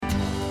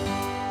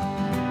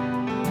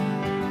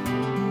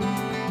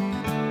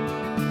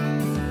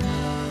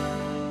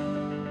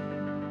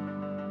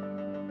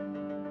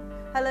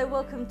Hello,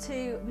 welcome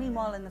to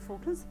Meanwhile in the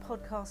Falklands, the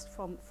podcast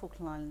from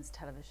Falkland Islands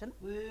Television.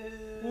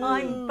 Woo.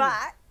 I'm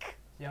back.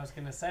 Yeah, I was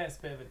going to say it's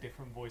a bit of a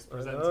different voice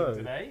presenting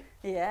today.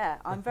 Yeah,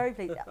 I'm very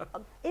pleased.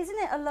 Isn't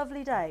it a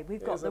lovely day?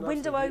 We've got is the an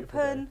window absolutely beautiful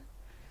open,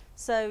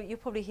 so you'll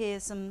probably hear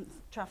some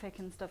traffic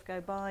and stuff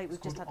go by. It's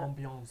called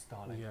ambiance,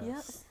 darling. Yes.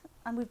 Yes,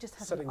 and we've just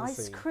had Setting an the ice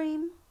scene.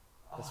 cream.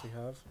 Yes, we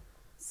have.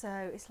 So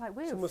it's like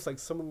It's almost like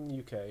someone in the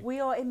UK. we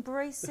are Are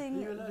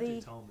embracing you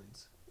allergic to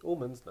almonds?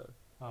 Almonds, no.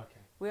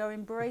 Okay. we are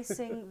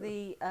embracing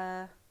the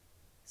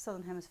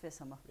Southern Hemisphere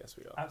summer. Yes,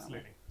 we are.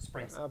 Absolutely.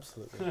 Spring.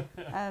 Absolutely.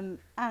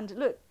 And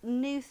look,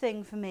 new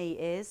thing for me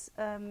is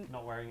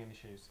Not wearing any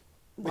shoes.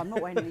 well, I'm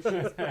not wearing any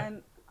shoes.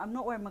 I'm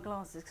not wearing my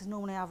glasses because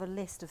normally I have a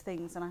list of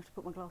things and I have to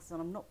put my glasses on.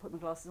 I'm not putting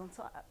my glasses on,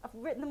 so I've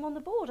written them on the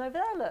board over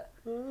there. Look,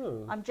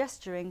 Oh. I'm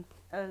gesturing,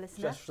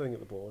 listener. Gesturing at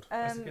the board.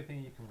 It's a good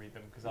thing you can read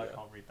them because I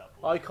can't read that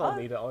I board. can't Oh.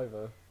 read it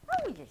either.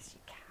 Oh yes,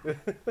 you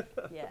can.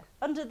 Yeah,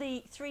 under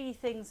the three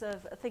things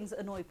that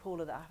annoy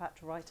Paula that I've had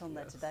to write on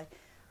there Yes.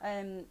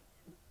 today.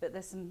 But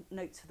there's some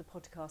notes for the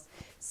podcast.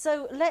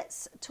 So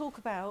let's talk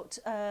about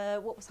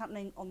what was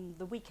happening on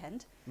the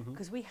weekend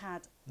because we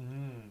had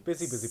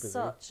Busy.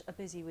 such a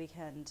busy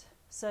weekend.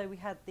 So we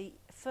had the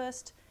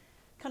first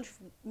Country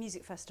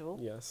Music Festival.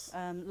 Yes.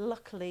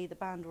 Luckily, the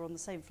band were on the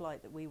same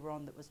flight that we were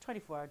on that was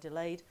 24-hour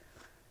delayed.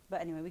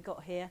 But anyway, we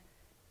got here.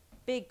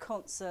 Big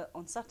concert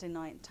on Saturday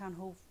night, Town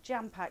Hall,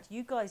 jam-packed.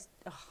 You guys,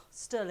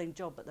 sterling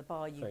job at the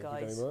bar, you Thank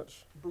guys. you very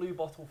much. Blue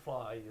bottle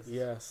flies.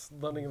 Yes,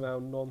 running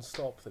around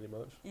non-stop pretty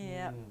much.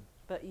 Yeah,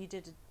 but you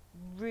did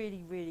a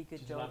really, really good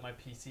Did you job. like my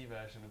PC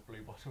version of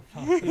Blue bottle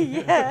flies?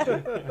 Yeah,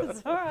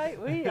 it's all right.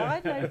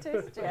 I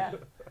noticed, yeah.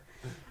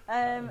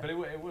 But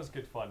it was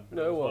good fun.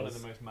 No, it it was one was.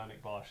 of the most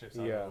manic bar shifts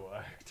I've Yeah. ever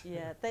worked.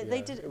 Yeah, they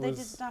Yeah, did it they did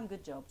was- a damn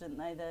good job, didn't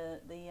they?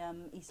 The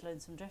East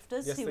Lonesome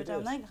Drifters Yes, who they were down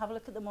did. there. Have a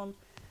look at them on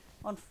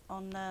I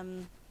don't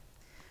know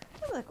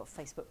if they've got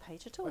a Facebook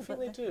page at all. I think but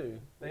they do.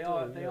 They do,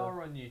 are yeah.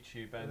 on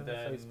YouTube, and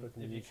They're on Facebook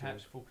and if you YouTube.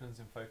 catch Falklands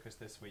in Focus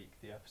this week,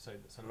 the episode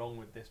that's along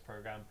with this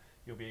program,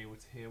 you'll be able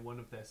to hear one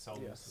of their songs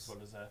Yes. as well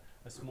as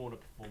a smaller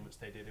performance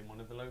they did in one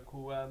of the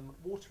local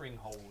watering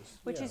holes.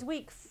 which Yeah. is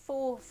week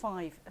 4,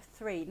 5,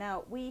 3.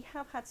 Now we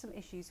have had some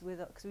issues with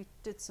it because we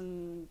did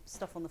some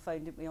stuff on the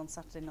phone, didn't we, on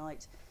Saturday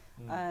night,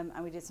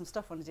 and we did some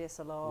stuff on the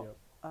DSLR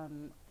Yep.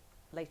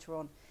 later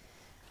on,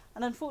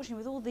 and unfortunately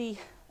with all the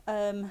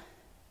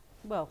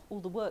all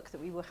the work that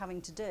we were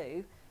having to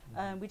do,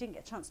 we didn't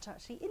get a chance to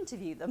actually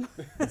interview them.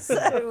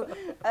 So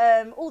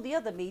all the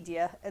other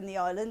media in the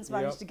islands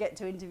managed Yep. to get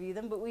to interview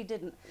them, but we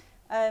didn't.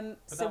 But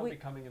So that'll we, be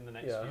coming in the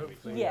next Yeah, few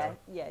weeks. hopefully,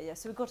 yeah.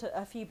 So we've got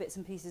a few bits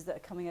and pieces that are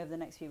coming over the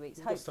next few weeks.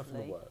 We've got stuff in the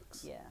Hopefully,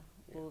 works. yeah,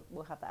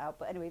 we'll have that out.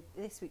 But anyway,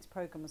 this week's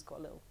programme has got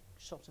a little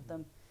shot of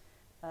them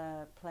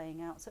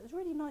playing out. So it was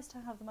really nice to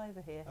have them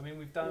over here. I mean,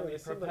 we They seem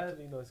like prepared.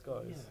 really nice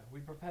guys. Yeah, we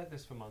prepared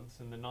this for months,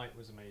 and the night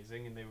was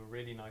amazing, and they were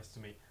really nice to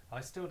me.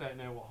 I still don't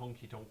know what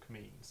honky tonk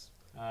means.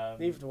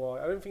 Neither do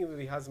I. I don't think it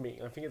really has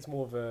meaning. I think it's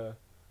more of a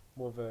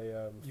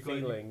You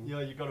feeling.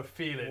 you got to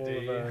feel it, More do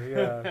of you?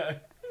 a- yeah.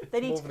 They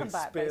need more to of an come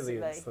back,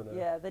 experience basically. than a-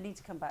 Yeah, they need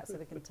to come back so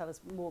they can tell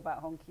us more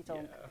about honky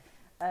tonk.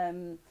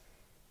 Yeah.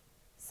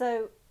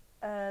 So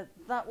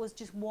that was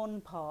just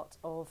one part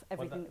of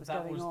everything that was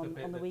going the on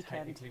bit the that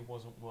weekend. technically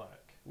wasn't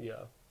work.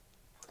 Yeah.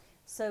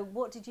 So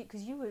what did you?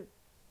 Because you were.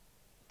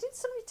 Did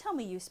somebody tell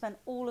me you spent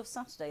all of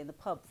Saturday in the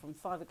pub from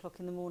 5 o'clock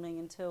in the morning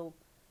until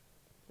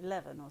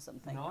 11 or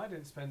something? No, I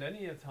didn't spend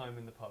any of the time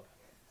in the pub.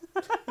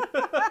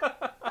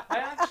 I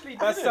actually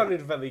That didn't.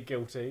 sounded very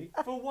guilty.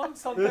 For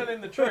once, I'm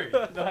telling the truth.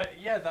 Like,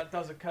 yeah, that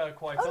does occur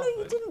quite Oh often.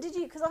 no, you didn't, did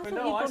you? Because I But thought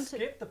no, you'd I gone to.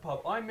 skipped the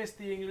pub. I missed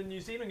the England-New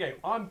Zealand game.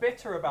 I'm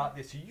bitter about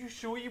this. Are you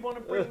sure you want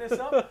to bring this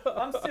up?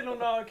 I'm still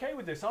not okay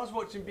with this. I was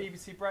watching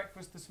BBC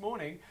Breakfast this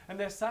morning, and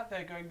they're sat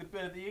there going,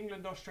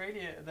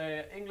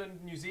 the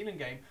England-New Zealand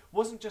game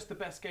wasn't just the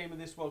best game of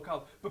this World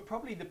Cup, but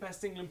probably the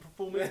best England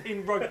performance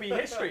in rugby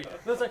history.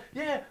 And I was like,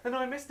 yeah, and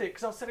I missed it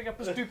because I was setting up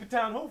a stupid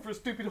town hall for a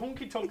stupid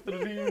honky-tonk that I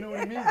didn't even know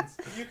what it means.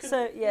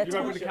 So yeah, You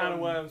remember Thomas, the can of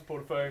worms,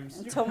 port of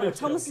foams?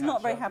 Thomas is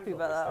not very catch up, happy you've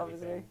about that,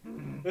 obviously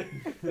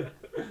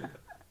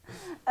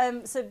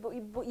obviously. So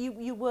but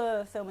you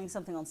were filming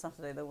something on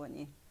Saturday though, weren't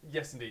you?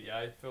 Yes, indeed. Yeah,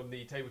 I filmed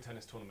the table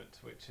tennis tournament,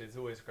 which is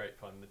always great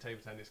fun. The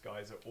table tennis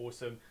guys are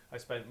awesome. I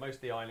spent most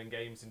of the island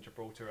games in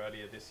Gibraltar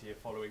earlier this year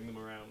following them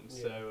around.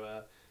 Yeah.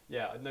 So,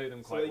 yeah, I know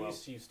them So quite they're well.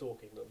 used to you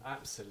stalking them.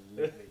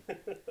 Absolutely.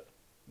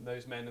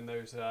 Those men and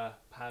those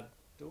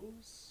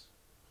paddles?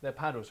 They're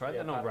paddles, right? Yeah,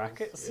 They're not paddles.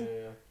 rackets. Yeah.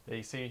 Yeah,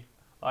 you see,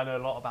 I know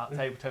a lot about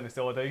table tennis,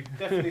 do I do?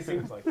 Definitely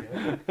seems like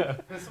it.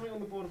 There's something on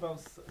the board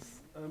about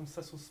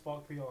Cecil's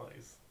sparkly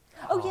eyes.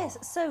 Oh yes.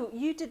 So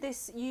you did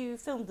this. You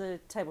filmed the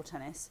table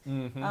tennis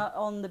Mm-hmm.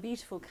 on the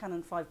beautiful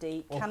Canon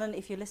 5D. Oh. Canon,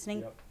 if you're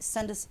listening, Yep.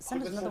 send us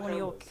Give us another more one of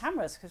your cameras.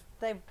 cameras because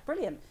they're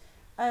brilliant.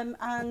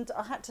 And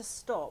I had to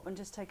stop and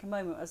just take a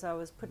moment as I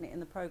was putting it in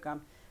the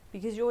programme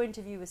because your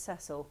interview with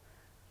Cecil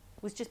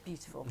was just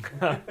beautiful.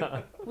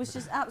 Was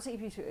just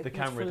absolutely beautiful. It The was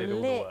camera did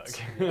beautifully all the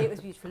lit. It was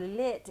beautifully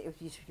lit. It was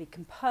beautifully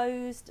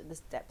composed. The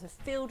depth of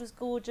field was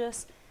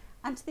gorgeous.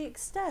 And to the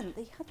extent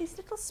that he had these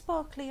little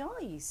sparkly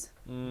eyes.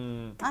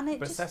 And it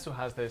But just, Cecil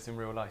has those in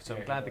real life, so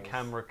I'm Yeah, glad he the does.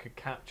 camera could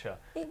capture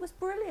it was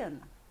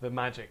brilliant. the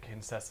magic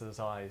in Cecil's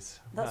eyes.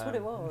 That's what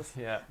it was.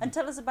 Yeah. And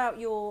tell us about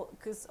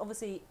because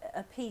obviously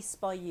a piece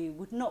by you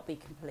would not be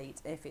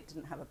complete if it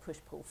didn't have a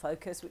push-pull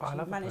focus, which I you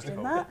love a managed in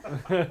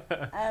push-pull.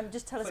 that.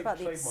 Just tell us It's about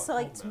like the trademark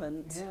format.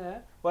 excitement Yeah.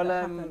 that Well,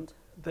 happened.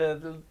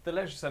 the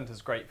Leisure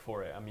Centre's great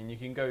for it. I mean, you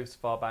can go as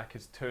far back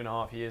as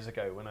 2.5 years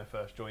ago when I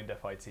first joined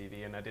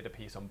FITV, and I did a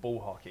piece on ball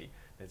hockey.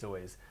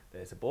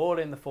 There's a ball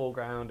in the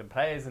foreground and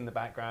players in the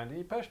background, and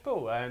you push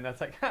ball, and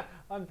that's like,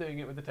 I'm doing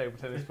it with the table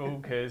tennis ball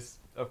because,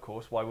 of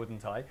course, why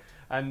wouldn't I?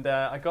 And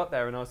I got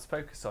there and I was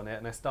focused on it,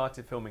 and I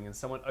started filming, and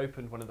someone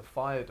opened one of the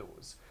fire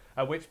doors.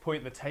 At which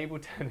point, the table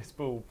tennis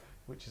ball,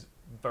 which is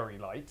very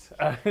light,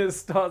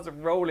 starts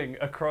rolling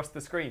across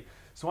the screen.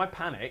 So I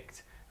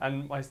panicked.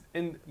 And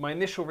my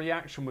initial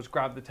reaction was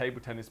grab the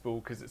table tennis ball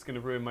because it's going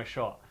to ruin my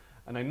shot.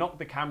 And I knocked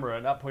the camera.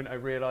 At that point, I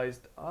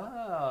realised,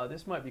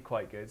 this might be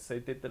quite good. So I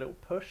did the little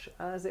push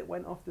as it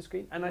went off the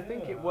screen. And I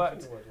think it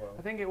worked. well.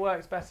 I think it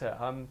works better.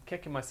 I'm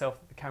kicking myself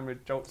that the camera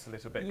jolts a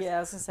little bit. Yeah, I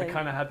was going to I say.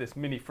 kind of had this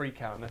mini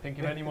freak out. And I think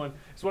if anyone...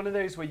 It's one of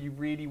those where you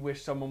really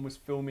wish someone was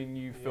filming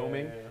you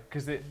filming.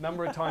 Because the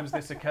number of times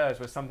this occurs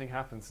where something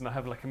happens and I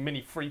have like a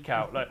mini freak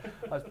out. Like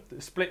a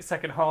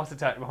split-second heart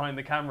attack behind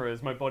the camera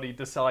as my body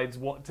decides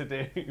what to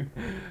do.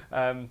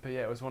 But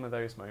yeah, it was one of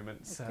those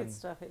moments. It's good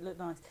stuff. It looked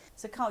nice.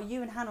 So, Carl,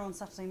 you and Hannah on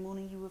Saturday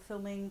morning, you were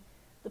filming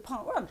the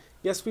park run.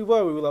 Yes, we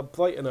were. We were up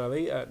bright and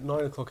early at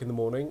 9 o'clock in the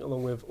morning,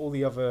 along with all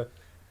the other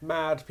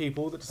mad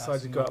people that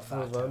decided to go out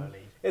for a run.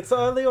 It's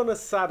early on a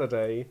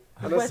Saturday,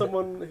 and as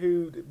someone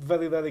who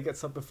very rarely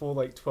gets up before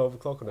like 12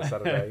 o'clock on a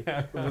Saturday,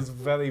 it was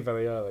very,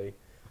 very early.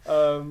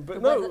 But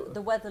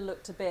The weather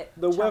looked a bit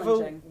the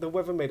challenging.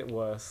 weather made it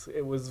worse.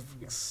 It was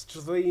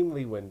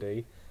extremely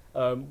windy.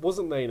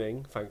 Wasn't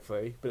raining,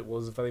 thankfully, but it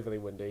was very, very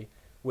windy,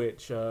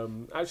 which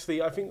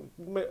actually I think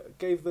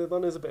gave the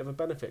runners a bit of a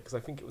benefit because I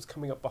think it was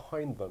coming up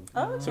behind them.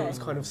 Oh, So it okay. was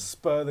kind of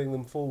spurring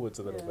them forwards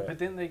a little Yeah. bit. But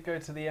didn't they go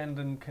to the end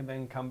and can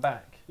then come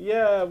back?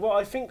 Yeah, well,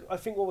 I think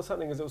what was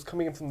happening is it was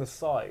coming in from the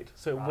side,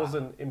 so it Ah.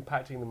 wasn't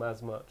impacting them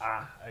as much.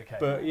 Okay.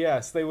 But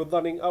yes, they were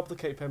running up the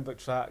Cape Pembroke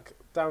track,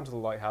 down to the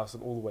lighthouse,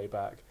 and all the way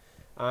back.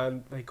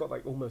 And they got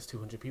like almost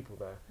 200 people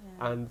there.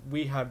 Yeah. And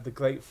we had the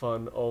great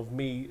fun of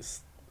me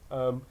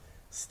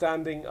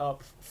standing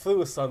up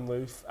through a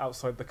sunroof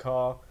outside the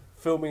car,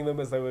 filming them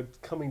as they were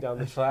coming down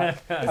the track.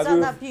 Is And that we were-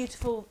 that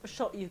beautiful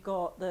shot you've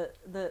got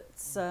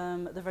that's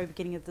at the very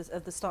beginning of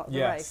the start of the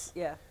Yes. race?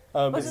 Yeah.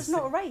 but But it's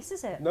not a race,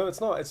 is it? No,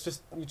 it's not. It's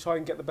just you try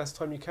and get the best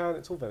time you can.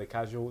 It's all very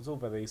casual. It's all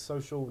very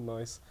social,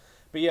 nice.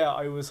 But yeah,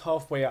 I was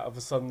halfway out of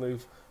the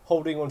sunroof,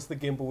 holding onto the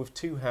gimbal with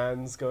two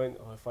hands, going,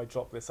 "Oh, if I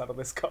drop this out of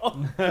this car."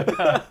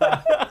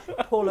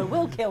 Paula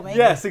will kill me.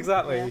 Yes,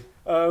 exactly.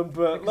 But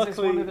Because it's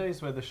one of luckily,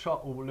 those where the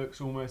shot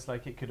looks almost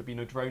like it could have been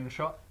a drone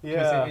shot.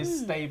 Yeah. Because it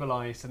is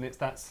stabilised and it's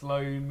that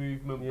slow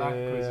movement Yeah,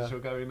 backwards yeah. as you're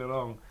going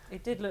along.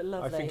 It did look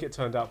lovely. I think it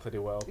turned out pretty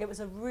well. It was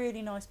a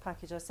really nice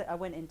package. I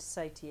went in to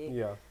say to you,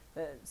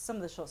 Yeah. some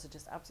of the shots are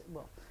just absolutely,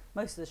 well,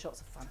 most of the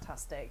shots are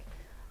fantastic.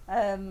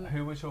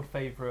 Who was your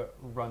favourite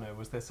runner?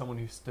 Was there someone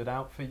who stood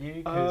out for you?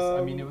 Because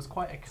I mean, it was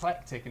quite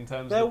eclectic in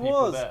terms There of the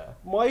people was. there.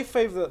 My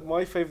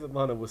favourite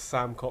runner was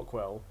Sam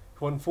Cockwell,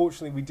 who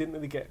unfortunately we didn't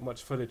really get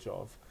much footage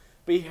of.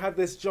 But he had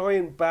this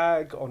giant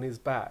bag on his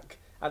back,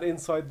 and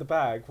inside the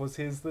bag was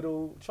his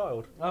little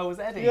child. Oh, it was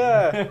Eddie?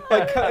 Yeah,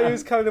 he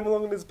was carrying him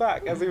along on his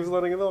back as he was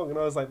running along, and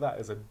I was like, that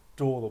is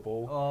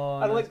adorable.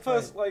 Oh, and like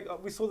that's first, great.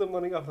 we saw them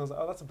running up, and I was like,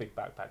 oh, that's a big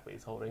backpack that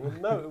he's holding. And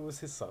no, it was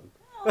his son.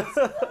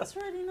 That's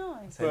really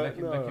nice. So But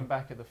looking no.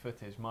 back at the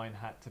footage, mine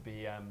had to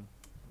be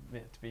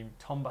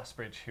Tom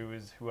Busbridge, who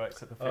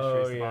works at the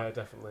fisheries department,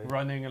 definitely.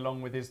 running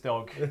along with his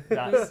dog.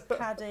 That's,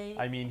 Paddy.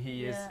 I mean,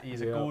 he's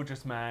a Yeah.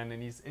 gorgeous man,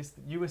 and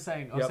you were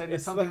saying, Yep, there's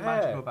it's the something hair.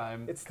 magical about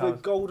him. It's Carl. the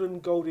golden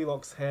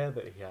Goldilocks hair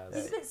that he has.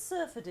 He's a bit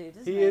surfer dude,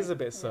 isn't he? He is a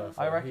bit surfer.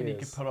 I reckon he is.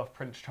 could pull off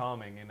Prince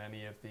Charming in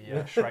any of the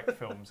Shrek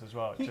films as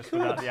well, He just could.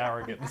 without the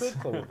arrogance. Could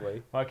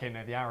probably. Okay,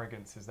 no, the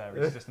arrogance is there.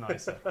 He's just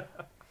nicer.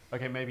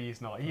 Okay, maybe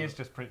he's not. He is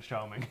just Prince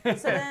Charming. So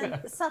then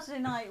Saturday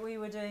night we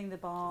were doing the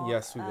bar.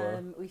 Yes, we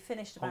were. We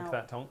finished Honk about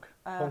that tonk.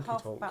 Honky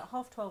tonk. about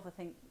 12:30. I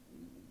think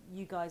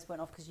you guys went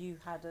off because you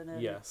had an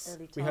early, Yes,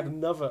 early time. we had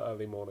another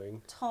early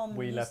morning. Tom,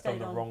 We you left stayed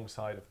on the wrong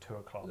side of 2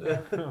 o'clock.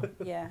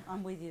 Yeah,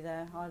 I'm with you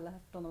there. I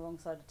left on the wrong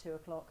side of 2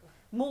 o'clock.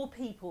 More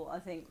people, I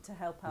think, to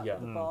help out Yeah.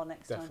 with the bar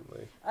next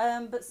Definitely.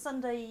 time. But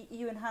Sunday,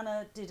 you and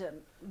Hannah did a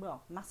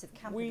massive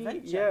camp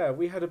adventure.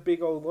 We had a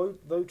big old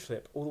road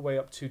trip all the way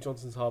up to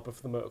Johnson's Harbour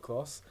for the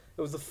motocross.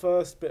 It was the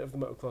first bit of the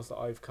motocross that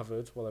I've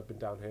covered while I've been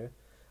down here,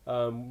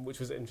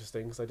 which was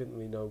interesting because I didn't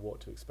really know what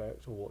to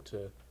expect or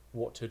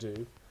what to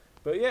do.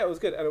 But yeah, it was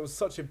good, and it was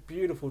such a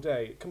beautiful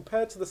day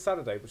compared to the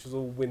Saturday, which was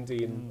all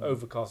windy and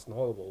overcast and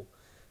horrible.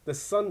 The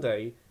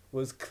Sunday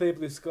was clear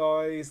blue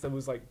skies. There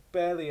was like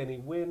barely any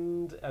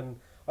wind, and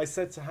I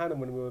said to Hannah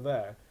when we were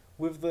there,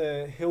 with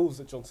the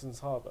hills at Johnson's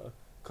Harbour,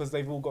 because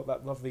they've all got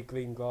that lovely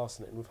green glass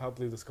in it, and with how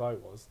blue the sky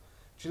was,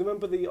 Do you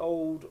remember the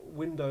old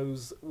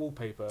Windows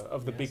wallpaper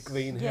of the big Yes.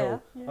 green Yeah,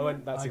 hill? yeah. I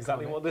went, that's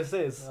exactly Iconic. what this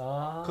is.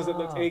 Because it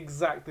looked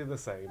exactly the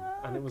same,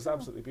 and it was cool.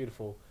 absolutely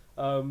beautiful.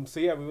 So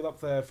yeah, we were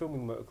up there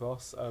filming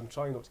motocross,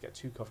 trying not to get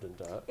too covered in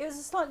dirt. It was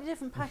a slightly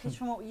different package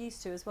from what we're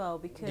used to as well,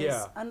 because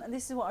Yeah. and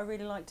this is what I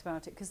really liked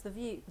about it, because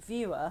the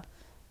viewer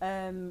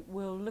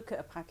will look at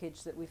a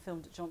package that we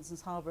filmed at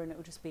Johnson's Harbour and it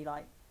will just be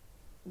like,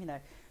 you know,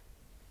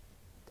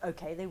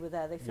 okay, they were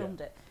there, they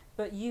filmed it,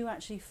 but you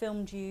actually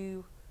filmed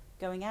you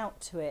going out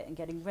to it and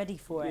getting ready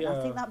for it. And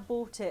I think Yeah. that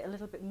brought it a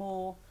little bit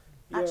more.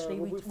 Yeah, Actually,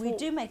 well, we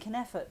do make an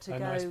effort to a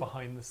go. nice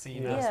behind the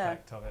scene Yeah.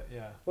 aspect of it,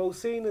 yeah. Well,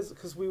 seeing as,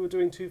 because we were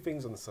doing two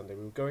things on the Sunday,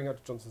 we were going out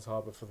to Johnson's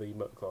Harbour for the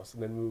motocross,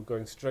 and then we were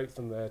going straight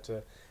from there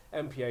to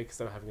MPA because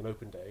they were having an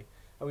open day.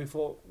 And we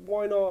thought,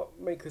 why not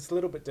make this a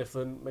little bit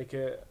different, make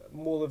it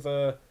more of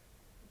a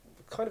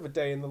kind of a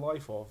day in the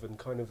life of, and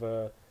kind of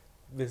a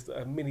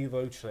mini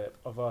road trip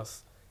of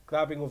us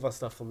grabbing all of our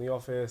stuff from the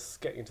office,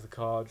 getting into the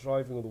car,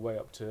 driving all the way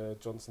up to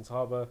Johnson's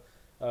Harbour,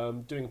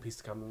 doing a piece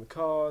of camera in the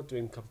car,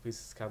 doing a couple of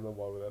pieces of camera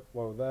while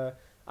we're there,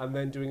 and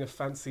then doing a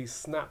fancy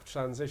snap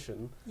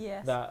transition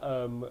Yes. that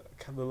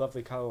the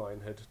lovely Caroline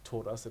had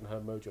taught us in her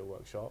Mojo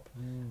workshop,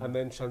 and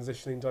then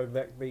transitioning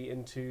directly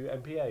into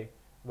MPA,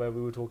 where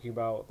we were talking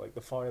about like the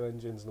fire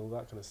engines and all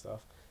that kind of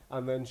stuff,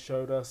 and then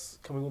showed us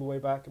coming all the way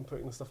back and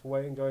putting the stuff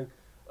away and going,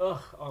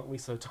 ugh, aren't we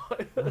so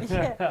tired?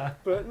 Yeah.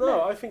 But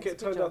no, I think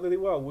it's it a good turned out job. really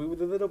well. We were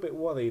a little bit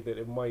worried that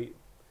it might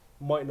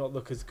not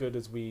look as good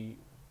as we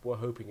were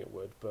hoping it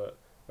would, but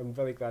I'm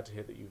very glad to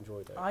hear that you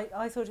enjoyed it.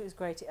 I thought it was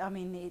great. I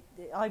mean,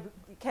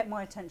 it kept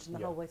my attention the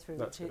Yeah, whole way through,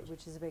 that's which good.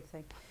 which is a big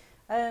thing.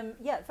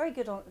 Yeah, very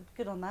good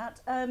on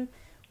that.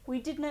 We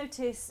did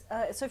notice.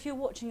 So if you're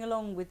watching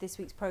along with this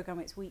week's programme,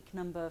 it's week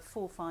number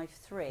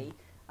 453.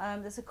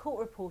 There's a court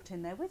report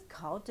in there with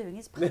Carl doing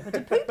his Papa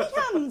de Poopy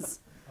hands.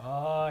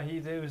 Ah, he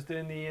was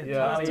doing the yeah,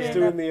 Italian, he's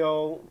doing doing the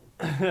old.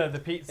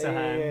 the pizza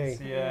hands.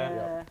 Hey.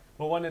 Yeah.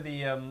 Well, one of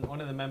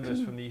the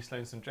members from the East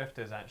Lonesome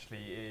Drifters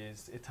actually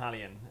is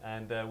Italian,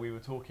 and we were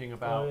talking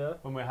about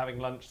when we were having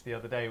lunch the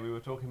other day. We were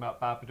talking about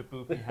Baba de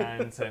Boopy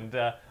hands and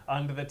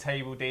under the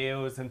table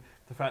deals, and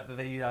the fact that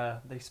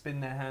they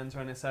spin their hands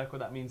around in a circle.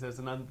 That means there's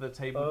an under the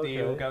table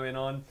deal going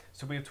on.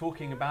 So we were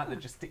talking about the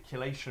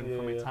gesticulation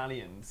from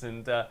Italians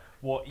and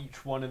what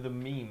each one of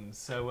them means.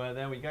 So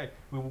there we go.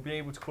 We will be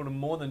able to call them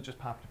more than just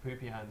Baba de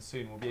Poopy hands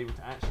soon. We'll be able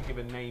to actually give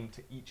a name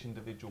to each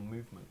individual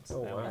movement.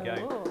 Oh, there wow. we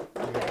go.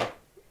 Oh, okay.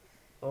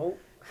 Oh,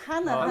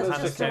 Hannah Oh, has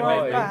Hannah's just came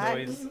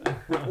arrived in.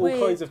 back with all With-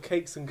 kinds of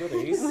cakes and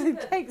goodies.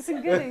 with cakes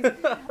and goodies.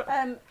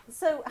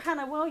 So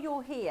Hannah, while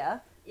you're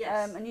here,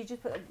 Yes. and you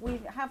just put,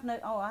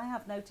 I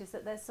have noticed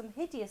that there's some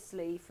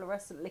hideously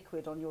fluorescent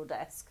liquid on your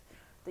desk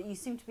that you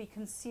seem to be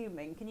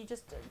consuming. Can you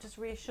just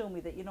reassure me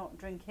that you're not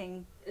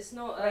drinking It's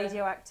not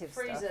radioactive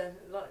stuff? freezer,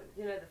 like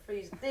the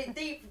freezer,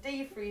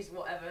 defreeze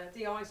whatever,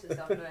 de-ice and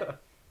stuff. No,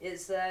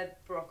 it's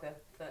Barocca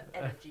for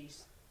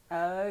energies.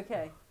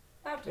 Okay.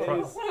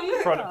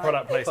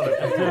 Product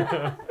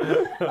placement.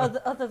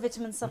 Other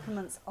vitamin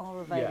supplements are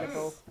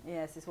available.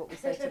 Yes, is what we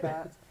say to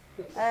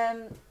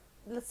that.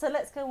 So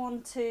let's go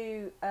on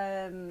to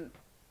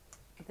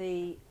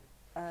the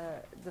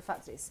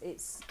fact that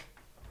it's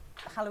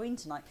Halloween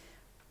tonight.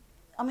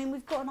 I mean,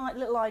 we've got a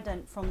little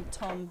ident from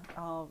Tom,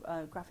 our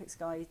graphics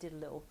guy. He did a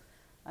little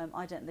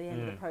ident at the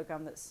end of the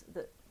programme that's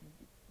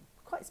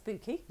quite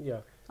spooky. Yeah,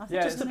 I think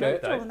Yeah, just it's a good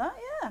note though. on that,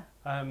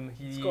 yeah.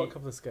 it's got a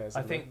couple of scares.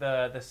 I in think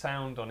the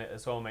sound on it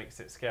as well makes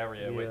it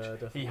scarier, Yeah, which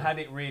definitely. he had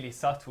it really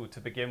subtle to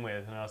begin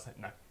with, and I was like,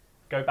 no,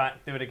 go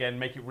back, do it again,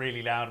 make it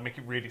really loud, and make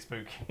it really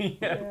spooky.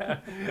 Yeah.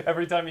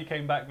 Every time he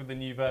came back with the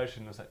new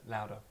version, I was like,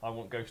 louder, I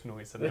want ghost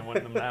noise, and I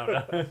want them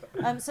louder.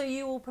 So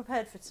you all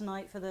prepared for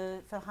tonight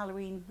for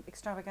Halloween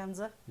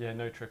extravaganza? Yeah,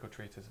 no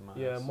trick-or-treaters in my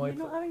Yeah, house. my You're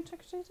not having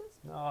trick-or-treaters?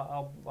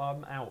 No,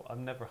 I'm out.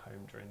 I'm never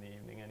home during the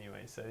evening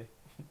anyway, so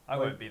I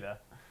won't be there.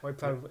 My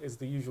plan is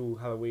the usual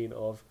Halloween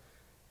of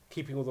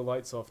keeping all the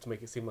lights off to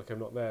make it seem like I'm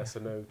not there, so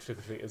no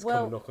trick-or-treaters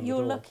come and knock on the door.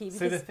 you're lucky So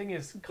the because thing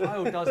is,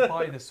 Kyle does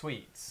buy the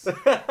sweets. he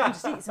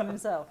just eats them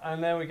himself.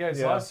 And there we go.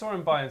 So Yeah. I saw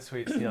him buying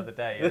sweets the other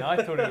day, and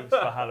I thought it was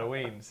for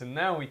Halloween. So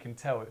now we can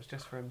tell it was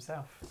just for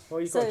himself.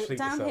 Well, you've got to So treat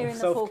down yourself. here in the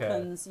Self-care.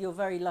 Falklands, you're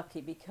very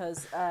lucky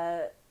because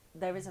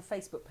there is a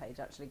Facebook page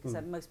actually, because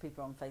Mm. most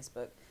people are on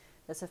Facebook.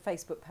 There's a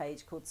Facebook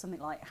page called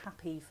something like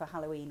Happy for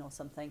Halloween or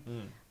something,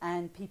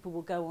 and people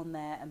will go on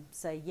there and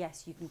say,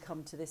 yes, you can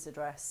come to this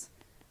address,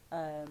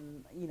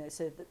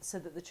 so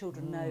that the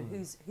children know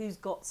who's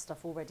got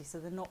stuff already, so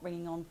they're not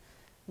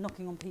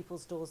knocking on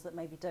people's doors that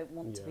maybe don't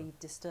want to Yeah. be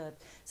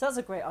disturbed. So that's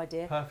a great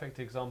idea. Perfect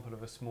example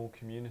of a small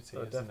community,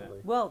 Oh, isn't definitely.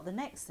 it? Well, the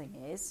next thing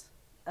is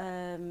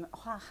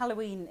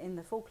Halloween in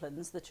the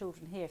Falklands. The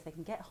children here, if they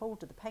can get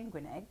hold of the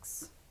penguin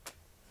eggs,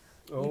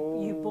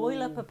 you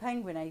boil up a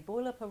penguin egg,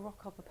 boil up a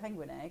rock hopper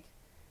penguin egg.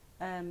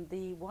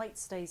 The white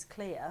stays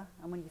clear,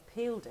 and when you've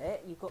peeled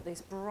it, you've got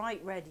this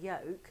bright red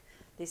yolk,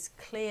 this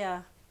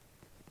clear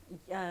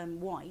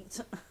white,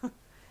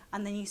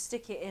 and then you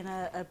stick it in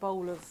a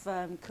bowl of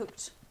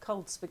cooked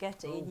cold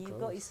spaghetti, Oh, and you've got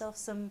gross. yourself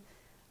some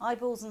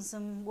eyeballs and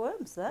some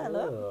worms there.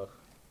 Look. Ugh.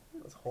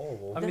 That's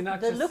horrible. I mean,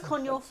 that the just- look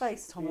on your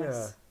face,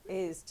 Thomas,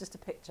 is just a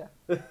picture.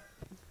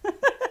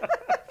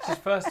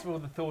 Just first of all,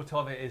 the thought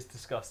of it is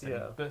disgusting.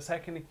 Yeah. But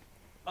secondly,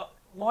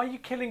 why are you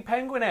killing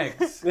penguin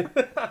eggs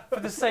for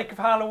the sake of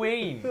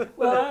Halloween?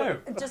 Well,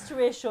 No. just to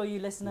reassure you,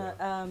 listener,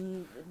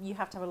 you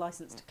have to have a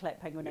license to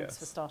collect penguin eggs Yes.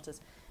 for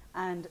starters.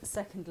 And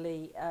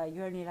secondly,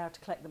 you're only allowed to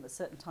collect them at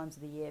certain times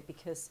of the year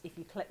because if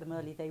you collect them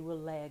early, they will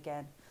lay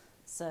again.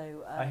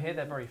 So I hear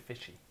they're very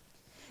fishy.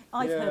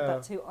 I've heard Yeah.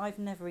 that too. I've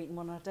never eaten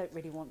one. I don't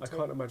really want I to.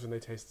 can't imagine they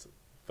taste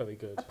very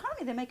good.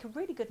 Apparently, they make a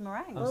really good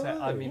meringue. Oh,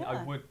 I mean, yeah.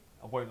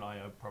 I won't lie,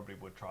 I probably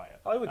would try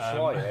it. I would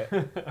try it.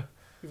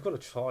 You've got to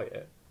try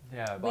it.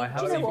 Yeah, but We, I do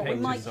have you know seen what? We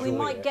pictures might, of we it.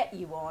 might get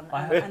you on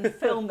I and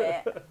film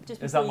it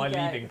just Is before that my you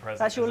go. leaving present?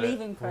 That's your is it?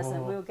 leaving present.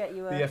 Oh. We'll get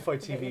you a The we'll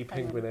get you a FITV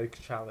Penguin Egg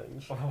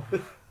Challenge.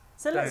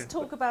 So let's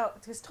Don't. talk about,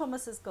 because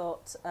Thomas has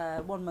got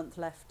 1 month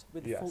left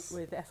with Yes.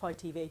 with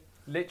FITV.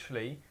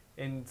 Literally,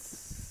 in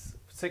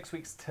 6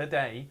 weeks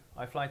today,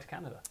 I fly to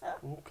Canada.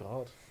 Oh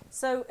God.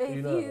 So Are if you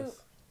you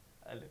nervous?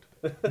 A little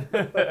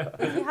bit.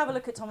 if you have a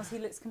look at Thomas, he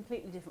looks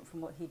completely different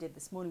from what he did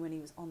this morning when he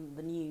was on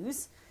the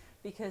news,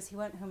 because he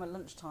went home at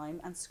lunchtime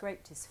and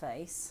scraped his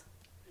face.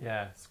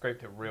 Yeah,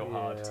 scraped it real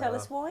hard. Yeah. Tell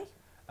us why.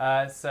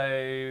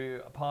 So,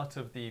 a part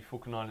of the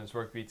Falkland Islands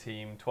rugby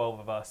team, 12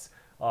 of us,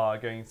 are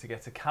going to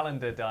get a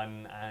calendar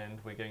done, and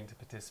we're going to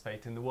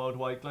participate in the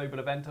worldwide global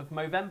event of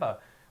Movember,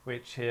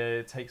 which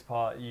takes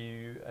part.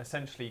 You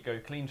essentially go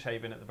clean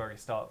shaven at the very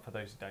start. For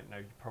those who don't know,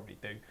 you probably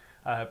do.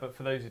 But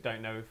for those who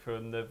don't know,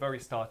 from the very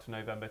start of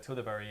November till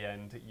the very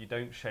end, you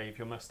don't shave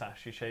your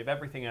moustache. You shave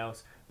everything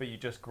else, but you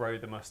just grow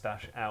the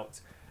moustache out.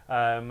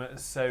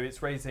 So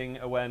it's raising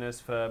awareness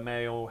for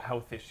male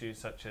health issues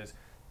such as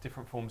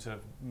different forms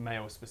of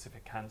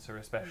male-specific cancer,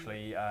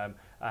 especially,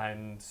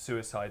 and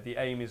suicide. The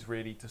aim is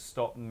really to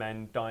stop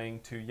men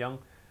dying too young.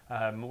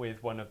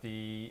 With one of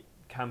the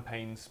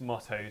campaign's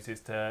mottos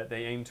is they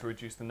aim to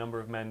reduce the number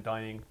of men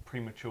dying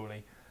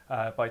prematurely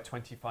by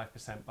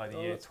 25% by the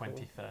year That's cool.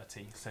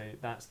 2030. So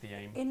that's the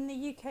aim. In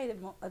the UK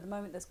at the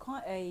moment, there's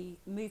quite a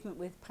movement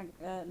with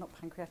not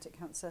pancreatic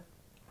cancer,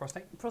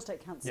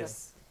 prostate cancer.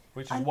 Yes.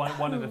 Which is And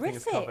one of the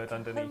things covered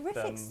underneath.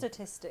 horrific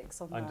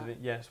statistics on that.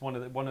 Yes, one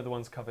of the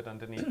ones covered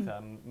underneath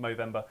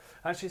Movember.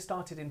 Actually, it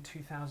started in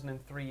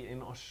 2003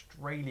 in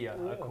Australia,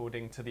 Yeah.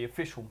 according to the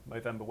official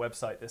Movember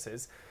website. This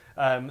is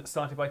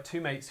started by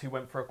two mates who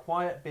went for a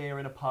quiet beer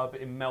in a pub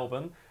in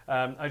Melbourne.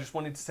 I just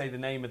wanted to say the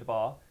name of the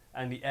bar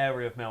and the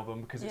area of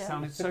Melbourne because it Yeah.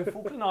 sounded so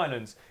Falkland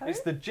Islands. Oh.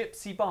 It's the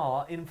Gypsy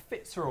Bar in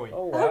Fitzroy.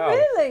 Oh Oh, wow.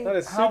 really? That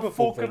is How super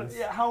Falkland, Falklands.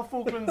 yeah, how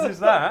Falklands is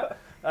that?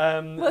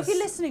 Well, if you're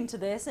listening to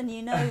this and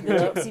you know the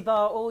Gypsy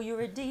Bar, or you're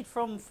indeed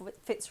from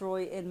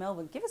Fitzroy in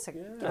Melbourne, give us a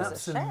shout.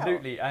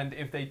 Absolutely, and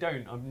if they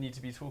don't, I need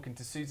to be talking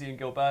to Susie and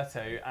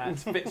Gilberto at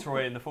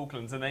Fitzroy in the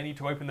Falklands, and they need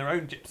to open their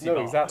own gypsy No,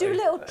 bar. exactly. Do a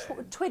little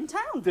twin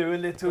town. Do a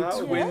little That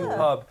would twin be cool.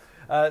 pub.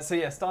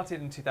 Started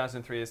in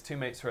 2003 as two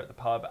mates were at the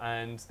pub,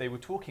 and they were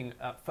talking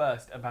at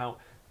first about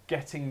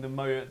getting the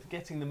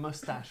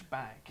mustache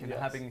back and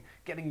Yes.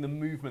 getting the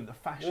movement, the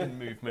fashion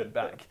movement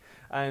back.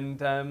 And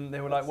they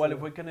were like, well, if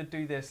we're going to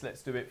do this,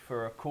 let's do it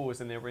for a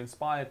cause. And they were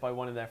inspired by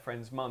one of their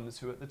friends' mums,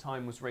 who at the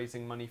time was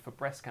raising money for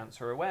breast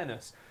cancer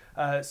awareness.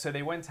 So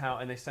they went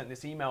out and they sent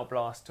this email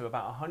blast to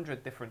about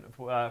 100 different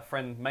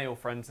male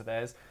friends of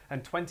theirs,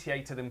 and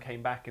 28 of them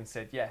came back and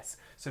said yes.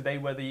 So they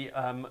were the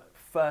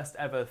first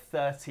ever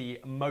 30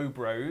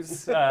 Mobros.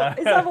 Is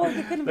that what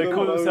you're going They to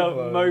call Mo themselves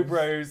Bros.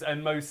 Mobros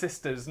and Mo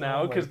Sisters now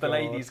Oh my because the God.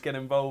 ladies get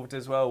involved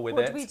as well with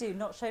What it. do we do?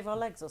 Not shave our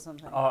legs or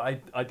something? Oh,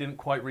 I didn't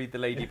quite read the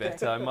lady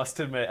bit, I must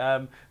admit.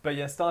 But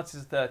yeah, started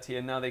as 30,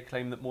 and now they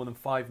claim that more than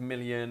 5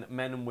 million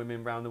men and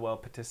women around the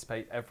world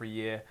participate every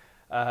year.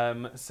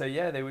 So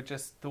yeah, they were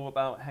just thought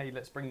about, hey,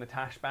 let's bring the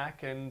tash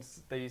back, and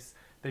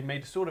they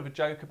made sort of a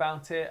joke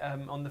about it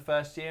on the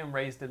first year and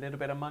raised a little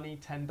bit of money,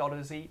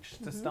 $10 each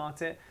to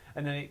start it,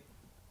 and then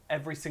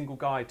every single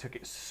guy took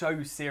it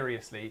so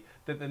seriously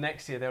that the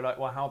next year they were like,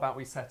 well, how about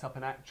we set up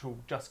an actual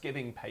Just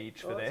Giving page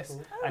for that's this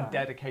cool. and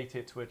dedicate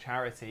it to a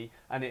charity,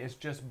 and it has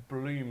just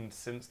bloomed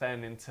since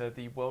then into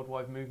the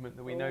worldwide movement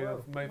that we know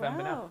of Movember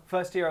now. Wow.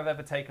 First year I've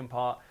ever taken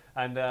part,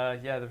 and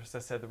as I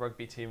said, the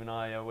rugby team and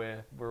I,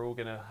 we're all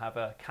going to have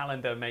a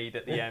calendar made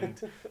at the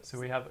end. So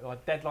we have, our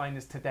deadline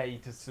is today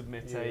to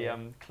submit a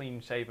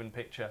clean-shaven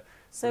picture.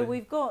 So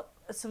we've got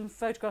some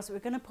photographs that we're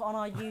going to put on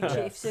our YouTube.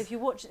 Yes. So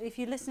if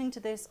you're listening to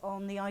this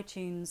on the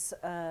iTunes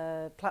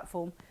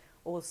platform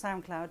or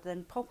SoundCloud,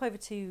 then pop over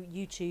to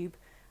YouTube,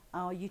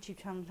 our YouTube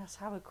channel. Let's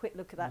have a quick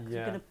look at that, because we're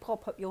Yeah. going to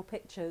pop up your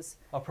pictures.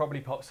 I'll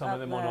probably pop some of Up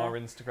them on there. our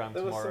Instagram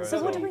There was tomorrow. some- as So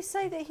what well. did we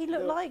say that he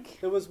looked No. like?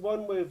 There was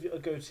one with a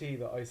goatee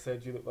that I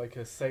said you look like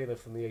a sailor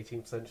from the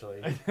 18th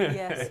century.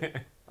 Yes.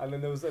 And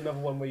then there was another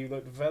one where you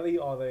looked very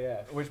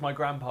RAF. Which my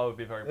grandpa would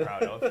be very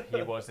proud of.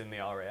 He was in the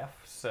RAF,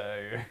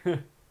 so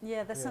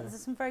Yeah, there's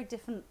some very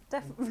different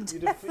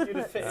You'd have fit in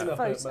up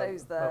at photos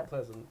Mount there.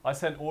 Pleasant. I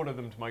sent all of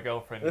them to my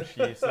girlfriend, and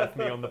she's left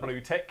me on the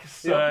blue tick,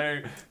 so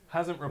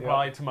hasn't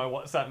replied to my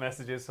WhatsApp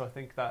messages. So I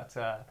think that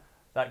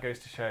that goes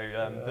to show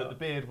that the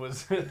beard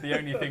was the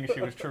only thing she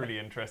was truly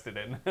interested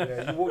in.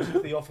 Yeah, you walked into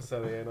the office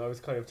earlier and I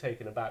was kind of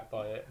taken aback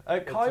by it.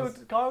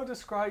 Kyle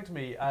described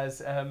me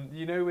as,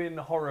 you know, in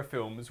horror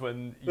films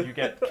when you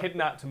get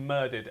kidnapped and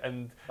murdered,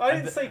 and I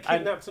didn't say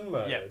kidnapped and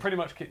murdered. Yeah, pretty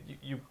much.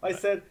 I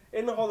said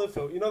in the horror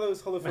film. You know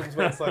those horror films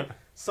where it's like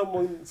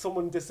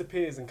someone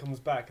disappears and comes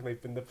back, and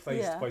they've been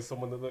replaced by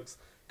someone that looks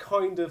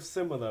kind of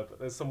similar, but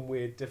there's some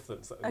weird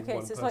difference. That only Okay,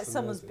 one so it's like person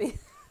someone's knows it. been.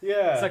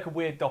 Yeah, It's like a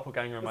weird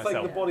doppelganger of it's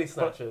myself. like the body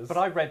snatchers. But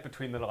I read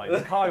between the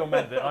lines. Kyle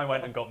meant that I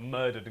went and got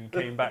murdered and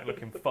came back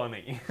looking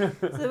funny. So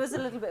there was a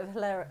little bit of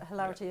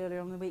hilarity earlier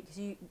on in the week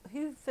because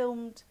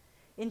who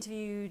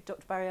interviewed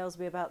Dr. Barry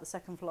Ellsby about the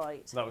second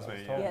flight. That was me.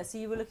 Yeah. Yeah, so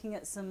you were looking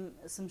at some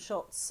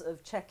shots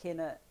of check-in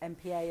at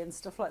MPA and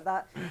stuff like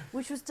that,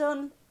 which was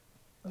done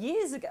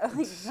years ago. I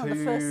think it was one of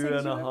the first things Two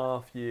and you a were-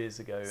 half years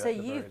ago. So at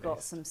the very you've got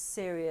least. some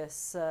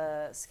serious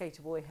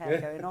skater boy hair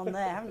going on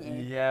there, haven't you?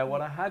 Yeah,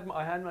 well, I had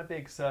my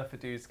big surfer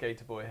dude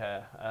skater boy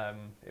hair.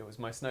 It was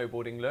my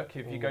snowboarding look.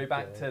 If you go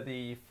back to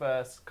the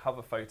first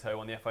cover photo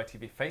on the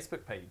FITV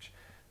Facebook page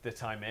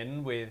that I'm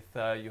in with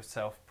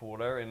yourself,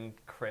 Paula, and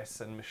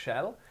Chris and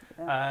Michelle,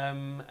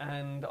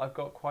 and I've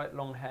got quite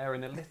long hair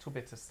and a little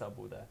bit of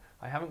stubble there.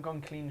 I haven't gone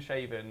clean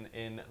shaven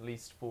in at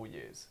least 4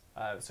 years.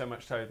 So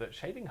much so that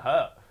shaving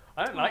hurt.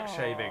 I don't like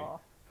shaving. Aw.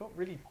 Felt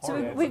really So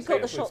horrible. we've got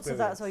the It's a shots of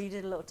that experience. as well. You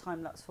did a little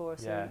time lapse for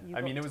us. Yeah, so you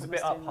I mean, got it was a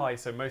Thomas bit up doing high,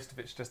 so most of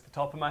it's just the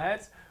top of my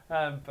head,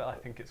 but I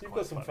think it's You've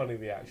quite got some funny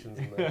reactions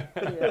in that.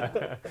 there.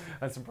 Yeah.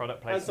 and some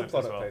product And placement some as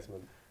product well.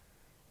 placement.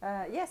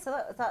 Yeah,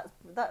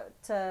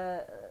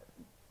 so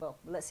well,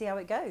 let's see how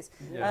it goes.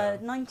 Yeah.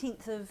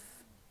 19th of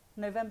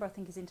November, I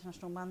think, is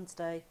International Man's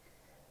Day,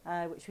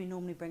 which we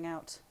normally bring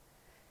out.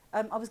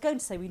 I was going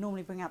to say we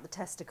normally bring out the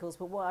testicles,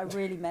 but what I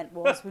really meant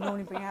was we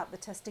normally bring out the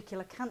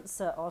testicular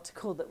cancer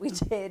article that we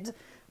did.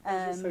 I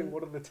was just saying,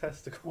 what are the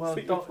testicles? Well,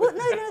 that you- doc- Well, no,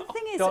 the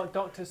thing is,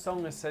 Dr.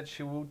 Song has said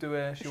she will do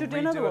a She'll do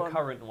another redo a one.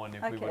 current one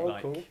if we Okay. would Oh,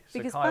 like. cool. So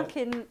because Kyle- back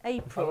in I won't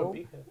April, be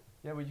here.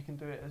 yeah, well, you can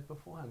do it as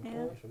beforehand.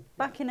 Yeah. I should.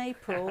 back in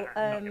April,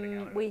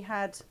 we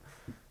had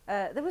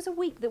there was a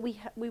week that we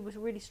were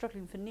really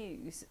struggling for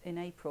news in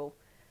April,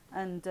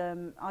 and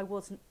I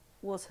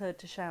was heard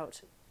to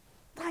shout,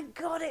 "Thank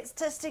God it's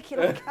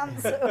testicular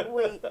cancer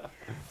week!"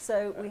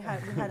 So we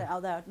had it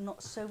out there.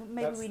 Not so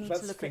maybe we need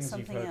that's to look at things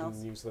something you've heard else.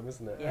 in the news, then,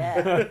 isn't it? Yeah,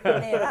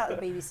 wouldn't hear that at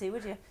the BBC,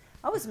 would you?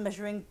 I was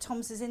measuring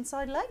Thomas's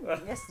inside leg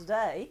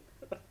yesterday.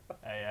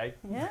 Hey,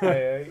 Yeah.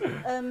 Hey,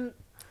 hey.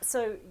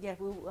 So yeah,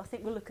 I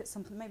think we'll look at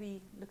some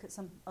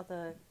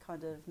other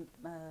kind of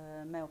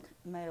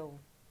male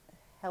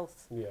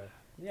health Yeah.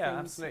 yeah, things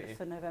absolutely.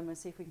 for November and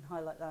see if we can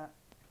highlight that.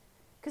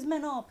 Because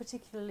men are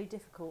particularly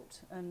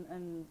difficult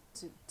and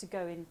to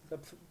go in, They're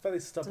very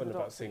stubborn the about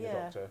doctor, seeing yeah.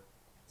 a doctor.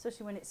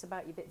 especially when it's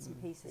about your bits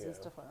and pieces and Yeah.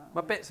 stuff like that.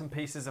 My bits and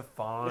pieces are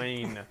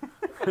fine.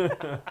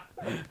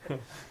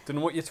 Don't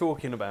know what you're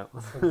talking about.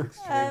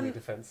 Extremely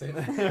defensive.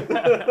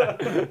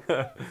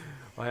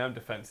 I am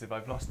defensive.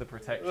 I've lost the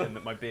protection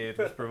that my beard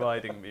was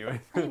providing me with.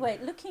 Anyway,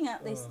 looking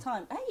at this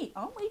time, hey,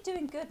 aren't we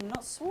doing good?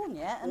 Not sworn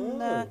yet,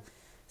 and Oh.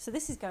 so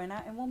this is going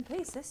out in one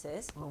piece. This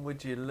is. Well,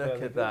 would you look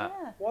Very at that?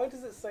 Yeah. Why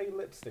does it say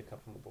lipstick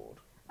up on the board?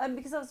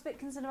 Because I was a bit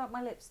concerned about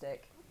my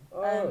lipstick,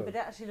 Oh. but it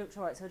actually looked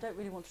alright, so I don't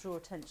really want to draw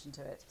attention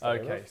to it. Fair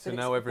Okay, enough. so But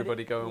now it's-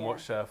 everybody go and yeah.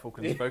 watch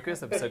Falcon's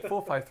Focus, episode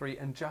 453,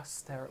 and just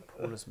stare at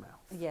Paula's mouth.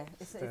 Yeah,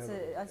 it's Stand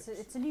on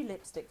a new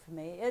lipstick for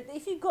me.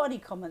 If you've got any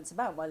comments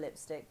about my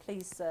lipstick,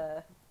 please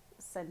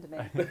send them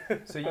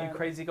in. So you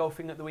crazy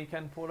golfing at the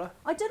weekend, Paula?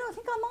 I don't know. I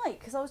think I might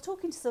because I was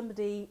talking to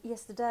somebody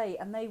yesterday,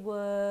 and they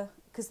were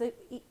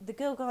the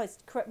girl guys.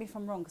 Correct me if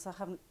I'm wrong because I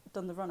haven't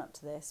done the run up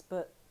to this,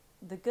 but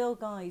the girl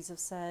guys have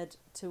said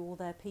to all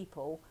their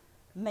people,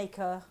 make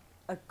a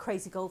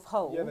crazy golf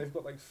hole. Yeah, they've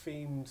got like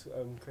themed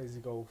crazy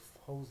golf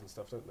holes and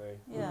stuff, don't they?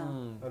 Yeah.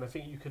 Mm. And I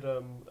think you could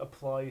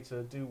apply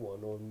to do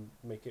one or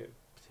make it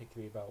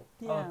particularly about.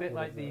 Yeah. Oh, a bit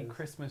like Whatever the it is.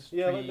 Christmas tree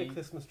Yeah, like the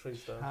Christmas tree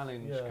stuff.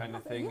 challenge Yeah. kind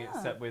of Oh, thing. yeah.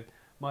 Except with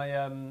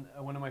my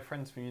one of my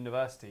friends from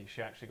university,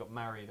 she actually got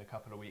married a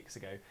couple of weeks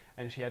ago,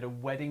 and she had a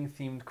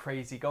wedding-themed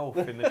crazy golf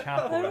in the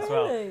chapel Oh, as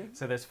well. really?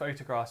 So there's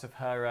photographs of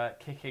her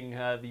kicking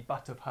the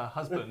butt of her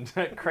husband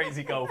at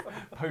crazy golf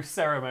post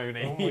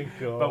ceremony. Oh my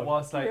god! But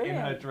whilst like in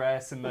her Brilliant.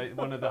 dress, and like,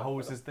 one of the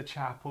holes is the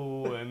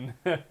chapel, and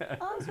Oh,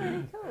 that's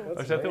really cool. That's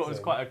which I thought was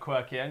amazing. quite a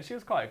quirky, and she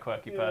was quite a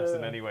quirky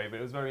person Yeah. anyway. But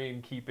it was very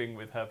in keeping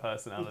with her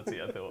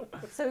personality, I thought.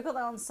 So we've got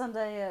that on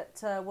Sunday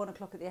at 1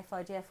 o'clock at the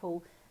FIDF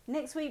hall.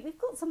 Next week we've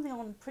got something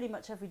on pretty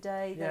much every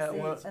day. Yeah,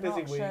 There's well, it's a an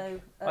busy art week. show.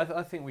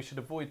 I think we should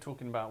avoid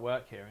talking about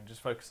work here and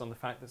just focus on the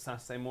fact that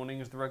Saturday morning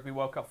is the Rugby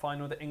World Cup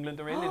final that England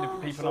are in, and if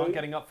people aren't Sorry?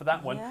 getting up for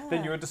that one, then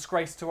Yeah. you're a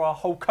disgrace to our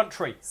whole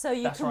country. So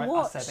you That's can right, I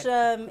watch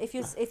said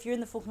if you're in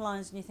the Falkland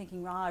Islands and you're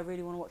thinking, right, I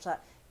really want to watch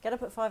that. Get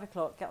up at 5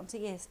 o'clock. Get onto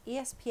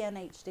ESPN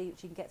HD,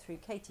 which you can get through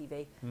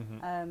KTV.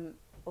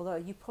 Although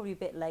you're probably a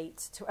bit late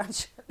to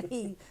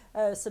actually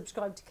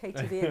subscribe to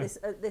KTV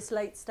at this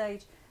late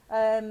stage.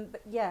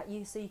 But yeah,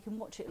 you can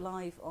watch it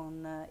live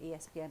on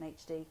ESPN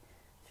HD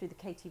through the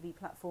KTV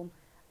platform.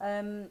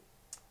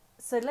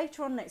 So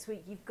later on next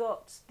week, you've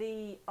got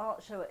the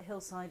art show at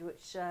Hillside,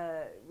 which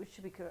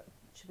should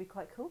be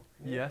quite cool.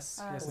 Yes,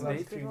 yes Well, We'll have a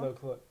indeed. good few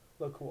one.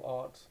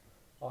 local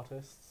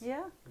artists.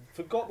 Yeah.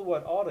 Forgot the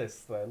word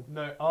artists then.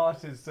 No,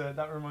 art is,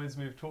 that reminds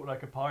me of Talk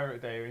Like a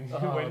Pirate Day when,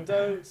 Oh, when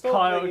don't stop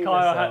Kyle bringing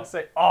had this to up.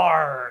 say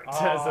art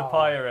as a Ah.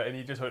 pirate and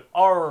he just went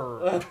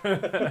art.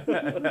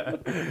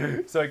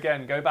 So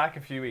again, go back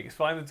a few weeks,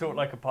 find the Talk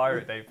Like a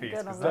Pirate Day piece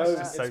Good because on that's that.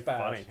 just No, so it's bad.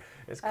 funny.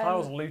 It's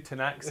Kyle's Um,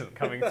 Luton accent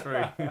coming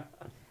through.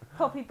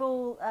 Poppy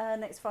Ball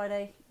next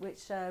Friday,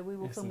 which we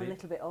will Yes, film indeed. a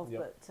little bit of,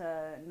 Yep.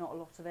 but not a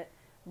lot of it.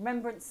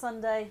 Remembrance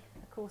Sunday,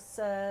 of course,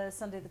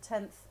 Sunday the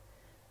 10th,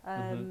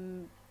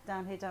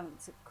 down here, down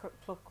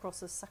at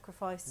Cross's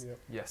Sacrifice. Yep.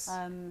 Yes. So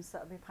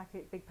that'll be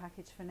a big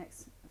package for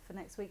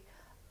next week.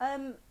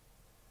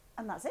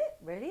 And that's it,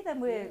 really. Then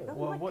we're Yeah. oh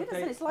Well, my what goodness,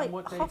 date- and it's like and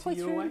what date halfway are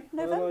you through away?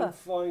 Well, November. I'm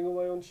flying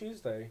away on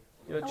Tuesday.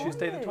 You're Oh,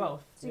 Tuesday are the you?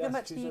 12th. So you're going Yes,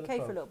 back to the Tuesday UK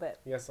the for a little bit.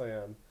 Yes, I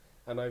am.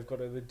 And I've got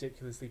a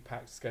ridiculously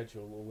packed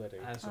schedule already.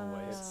 As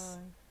always.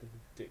 Oh.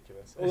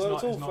 Ridiculous. Although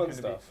it's all fun gonna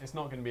stuff. Be, it's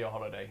not going to be a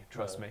holiday,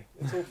 trust No, me.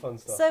 It's all fun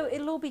stuff. So though.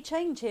 it'll all be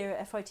changed here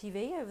at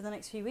FITV over the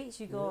next few weeks.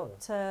 You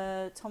got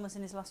Thomas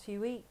in his last few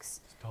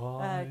weeks,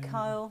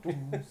 Kyle.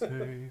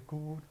 Say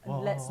goodbye.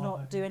 And let's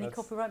not do any That's-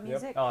 copyright yep.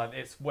 music. Oh,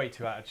 it's way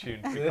too out of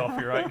tune for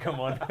copyright, come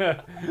on.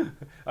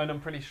 And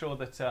I'm pretty sure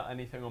that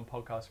anything on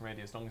podcast and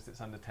radio, as long as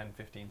it's under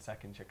 10-15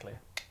 seconds, you're clear.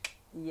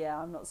 Yeah,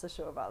 I'm not so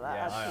sure about that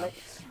Yeah, I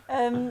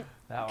actually.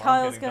 Now,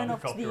 Kyle's I'm going getting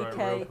off done to the with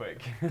copyright real UK.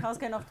 quick. Carl's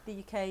going off to the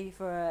UK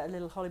for a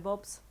little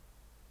hollybobs.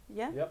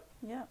 Yeah, Yep.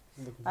 yeah.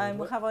 Looking forward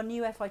We'll to have our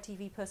new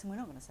FITV person. We're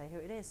not going to say who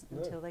it is No.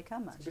 until they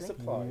come. it. It's a Actually,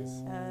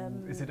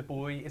 surprise. Is it a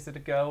boy? Is it a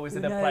girl? Is Who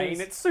it a plane? knows?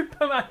 It's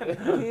Superman!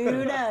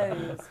 who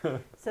knows?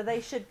 So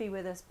they should be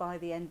with us by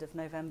the end of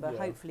November. Yeah.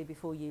 Hopefully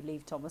before you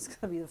leave, Thomas. It's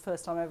going to be the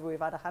first time ever we've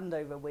had a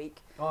handover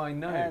week. Oh, I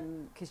know.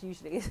 Because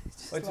usually it's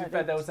just Well, to be like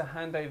fair, there was a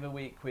handover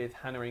week with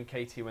Hannah and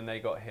Katie when they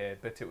got here,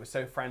 but it was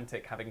so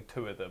frantic having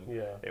two of them.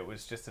 Yeah. It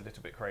was just a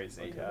little bit I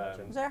crazy. can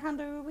imagine. Was there a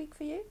handover week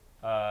for you?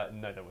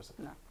 No, there wasn't.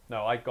 No.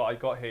 No, I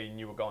got here and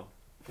you were gone.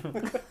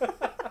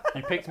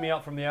 You picked me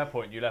up from the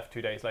airport and you left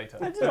 2 days later.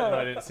 Did And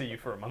I? I didn't see you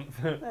for a month.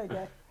 There you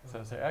go. So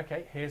I said,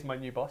 okay, here's my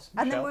new boss,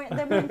 And then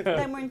Michelle.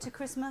 then we're into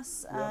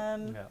Christmas. Yeah.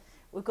 Yeah.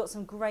 We've got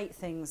some great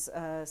things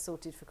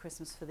sorted for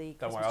Christmas for the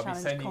Don't Christmas worry, I'll be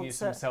Challenge sending you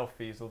some concert.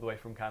 selfies all the way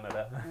from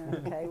Canada.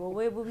 Okay, well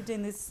we'll be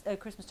doing this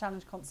Christmas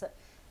Challenge concert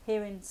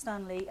here in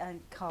Stanley,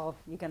 and Carl,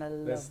 you're going to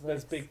love this.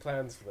 There's big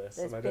plans for this,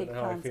 There's and I don't big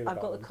know how I plans. feel I've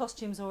about got the them.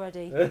 costumes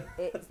already.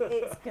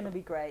 it's going to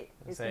be great.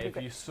 It's So going to be if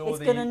great. you saw It's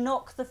the going to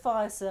knock the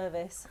fire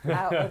service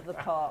out of the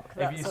park. if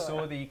That's you all saw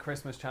right. the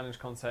Christmas Challenge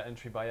concert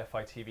entry by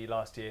FITV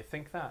last year,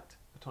 think that,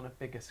 but on a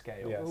bigger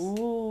scale. Yes.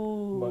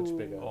 Ooh. Much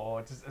bigger. Oh,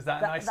 is that a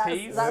That- nice that's-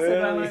 tease? that's Is a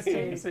that nice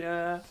tease.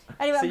 Yeah.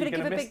 Anyway, So I'm you're going to give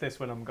gonna a miss big this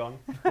when I'm gone.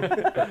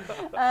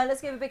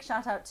 let's give a big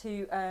shout out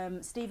to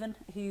Stephen,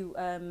 who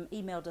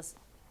emailed us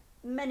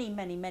many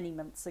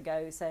months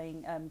ago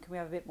saying, can we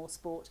have a bit more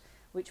sport,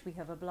 which we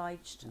have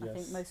obliged, I think,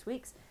 Yes. most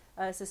weeks.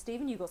 So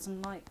Stephen, you've got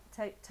some like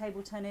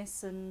table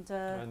tennis and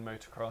And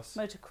motocross.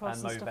 motocross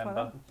and, and stuff like Movember.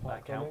 that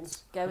Park That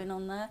counts. going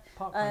on there.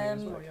 Park running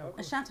as Um, well, yeah.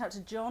 A shout out to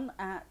John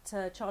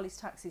at Charlie's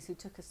Taxis, who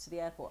took us to the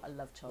airport. I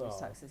love Charlie's Oh.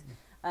 Taxis.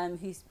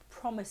 He's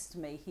promised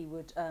me he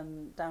would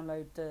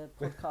download the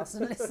podcast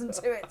and listen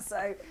to it.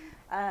 So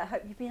I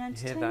hope you've been hear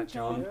entertained, that,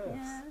 John?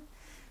 Yes.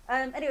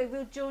 Yeah. Anyway,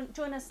 we'll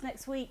join us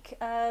next week.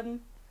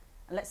 And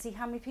let's see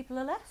how many people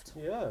are left.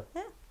 Yeah.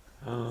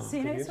 See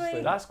you Pretty next interesting.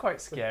 week. That's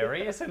quite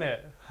scary, isn't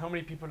it? How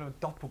many people have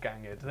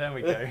doppelgangered? There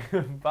we go.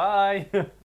 Bye.